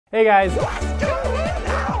Hey guys!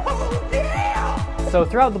 So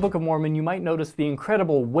throughout the Book of Mormon, you might notice the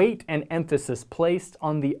incredible weight and emphasis placed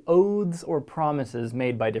on the oaths or promises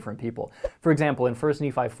made by different people. For example, in 1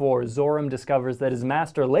 Nephi 4, Zoram discovers that his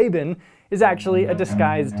master Laban is actually a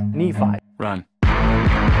disguised Nephi. Run.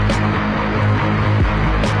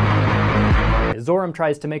 Zoram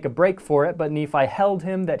tries to make a break for it, but Nephi held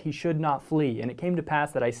him that he should not flee. And it came to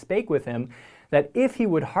pass that I spake with him, that if he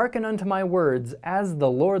would hearken unto my words, as the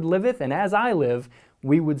Lord liveth and as I live,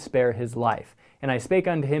 we would spare his life. And I spake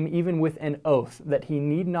unto him even with an oath, that he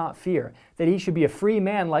need not fear, that he should be a free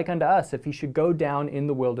man like unto us, if he should go down in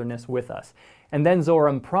the wilderness with us. And then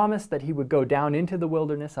Zoram promised that he would go down into the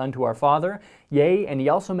wilderness unto our father, yea, and he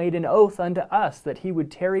also made an oath unto us, that he would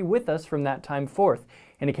tarry with us from that time forth.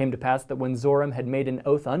 And it came to pass that when Zoram had made an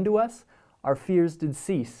oath unto us, our fears did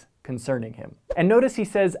cease concerning him. And notice he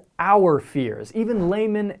says, our fears. Even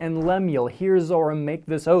Laman and Lemuel hear Zoram make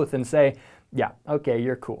this oath and say, yeah, okay,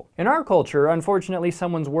 you're cool. In our culture, unfortunately,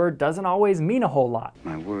 someone's word doesn't always mean a whole lot.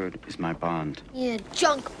 My word is my bond. Yeah,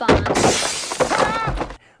 junk bond.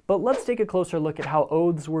 But let's take a closer look at how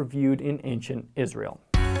oaths were viewed in ancient Israel.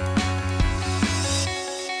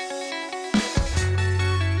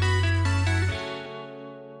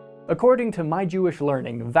 According to my Jewish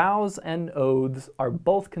learning, vows and oaths are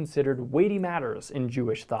both considered weighty matters in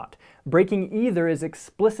Jewish thought. Breaking either is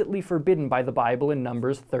explicitly forbidden by the Bible in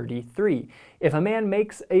Numbers 33. If a man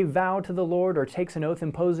makes a vow to the Lord or takes an oath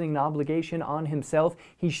imposing an obligation on himself,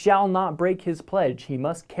 he shall not break his pledge. He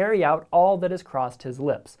must carry out all that has crossed his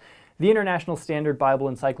lips. The International Standard Bible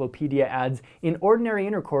Encyclopedia adds, in ordinary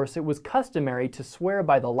intercourse it was customary to swear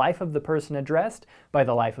by the life of the person addressed, by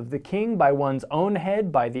the life of the king, by one's own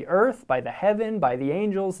head, by the earth, by the heaven, by the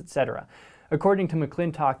angels, etc. According to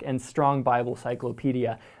McClintock and Strong Bible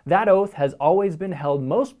Encyclopedia, that oath has always been held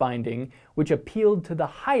most binding, which appealed to the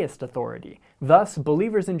highest authority. Thus,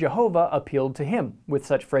 believers in Jehovah appealed to him, with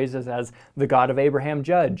such phrases as, the God of Abraham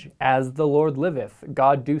judge, as the Lord liveth,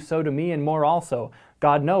 God do so to me and more also,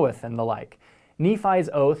 God knoweth, and the like. Nephi's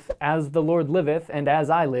oath, as the Lord liveth and as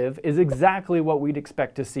I live, is exactly what we'd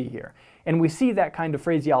expect to see here. And we see that kind of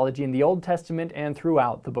phraseology in the Old Testament and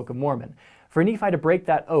throughout the Book of Mormon. For Nephi to break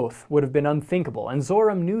that oath would have been unthinkable, and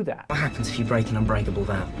Zoram knew that. What happens if you break an unbreakable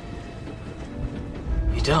vow?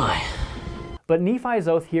 You die. But Nephi's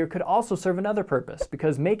oath here could also serve another purpose,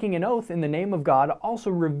 because making an oath in the name of God also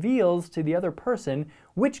reveals to the other person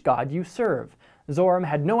which God you serve. Zoram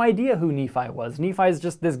had no idea who Nephi was. Nephi's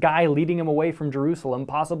just this guy leading him away from Jerusalem,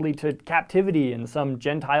 possibly to captivity in some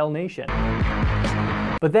Gentile nation.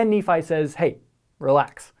 But then Nephi says, hey,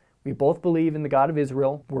 relax. We both believe in the God of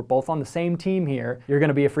Israel. We're both on the same team here. You're going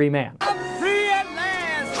to be a free man. I'm free at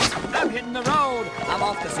last! I'm hitting the road! I'm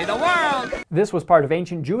off to see the world! This was part of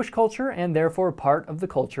ancient Jewish culture and therefore part of the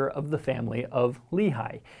culture of the family of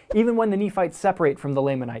Lehi. Even when the Nephites separate from the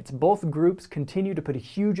Lamanites, both groups continue to put a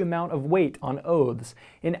huge amount of weight on oaths.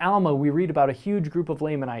 In Alma, we read about a huge group of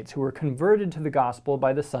Lamanites who were converted to the gospel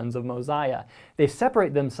by the sons of Mosiah. They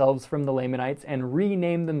separate themselves from the Lamanites and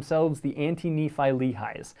rename themselves the anti-Nephi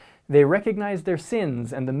Lehis. They recognize their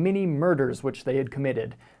sins and the many murders which they had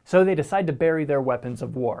committed. So they decide to bury their weapons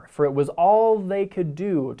of war, for it was all they could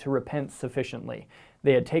do to repent sufficiently.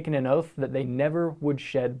 They had taken an oath that they never would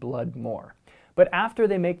shed blood more. But after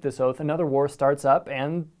they make this oath, another war starts up,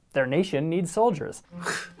 and their nation needs soldiers.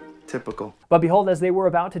 Typical. But behold, as they were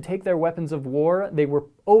about to take their weapons of war, they were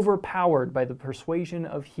overpowered by the persuasion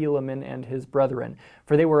of Helaman and his brethren,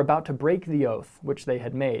 for they were about to break the oath which they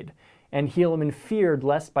had made. And Helaman feared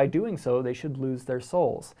lest by doing so they should lose their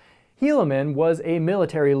souls. Helaman was a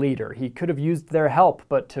military leader. He could have used their help,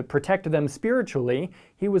 but to protect them spiritually,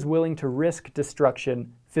 he was willing to risk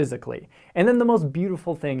destruction physically. And then the most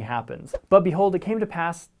beautiful thing happens. But behold, it came to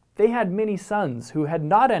pass, they had many sons who had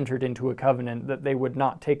not entered into a covenant that they would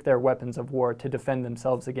not take their weapons of war to defend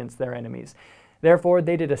themselves against their enemies. Therefore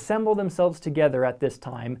they did assemble themselves together at this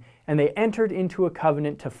time, and they entered into a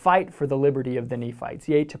covenant to fight for the liberty of the Nephites,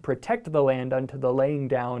 yea, to protect the land unto the laying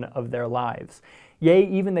down of their lives. Yea,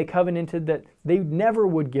 even they covenanted that they never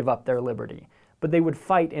would give up their liberty, but they would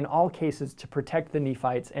fight in all cases to protect the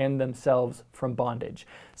Nephites and themselves from bondage.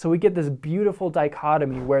 So we get this beautiful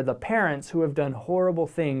dichotomy where the parents who have done horrible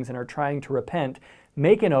things and are trying to repent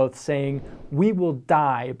make an oath saying, we will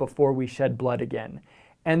die before we shed blood again.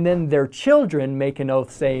 And then their children make an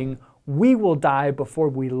oath saying, we will die before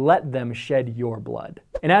we let them shed your blood.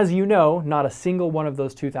 And as you know, not a single one of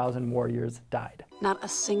those 2,000 warriors died. Not a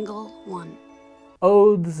single one.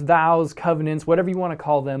 Oaths, vows, covenants, whatever you want to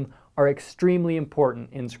call them, are extremely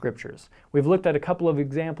important in scriptures. We've looked at a couple of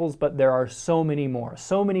examples, but there are so many more.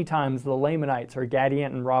 So many times the Lamanites or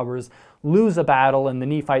Gadianton robbers lose a battle and the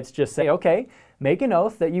Nephites just say, okay, make an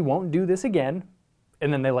oath that you won't do this again,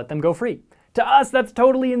 and then they let them go free. To us, that's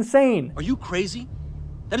totally insane. Are you crazy?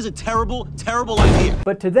 That is a terrible, terrible idea.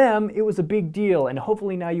 But to them, it was a big deal, and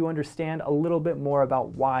hopefully now you understand a little bit more about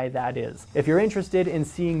why that is. If you're interested in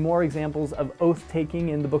seeing more examples of oath-taking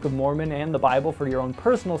in the Book of Mormon and the Bible for your own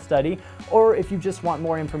personal study, or if you just want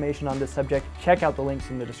more information on this subject, check out the links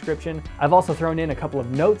in the description. I've also thrown in a couple of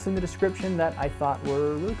notes in the description that I thought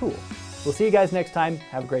were really cool. We'll see you guys next time.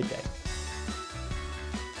 Have a great day.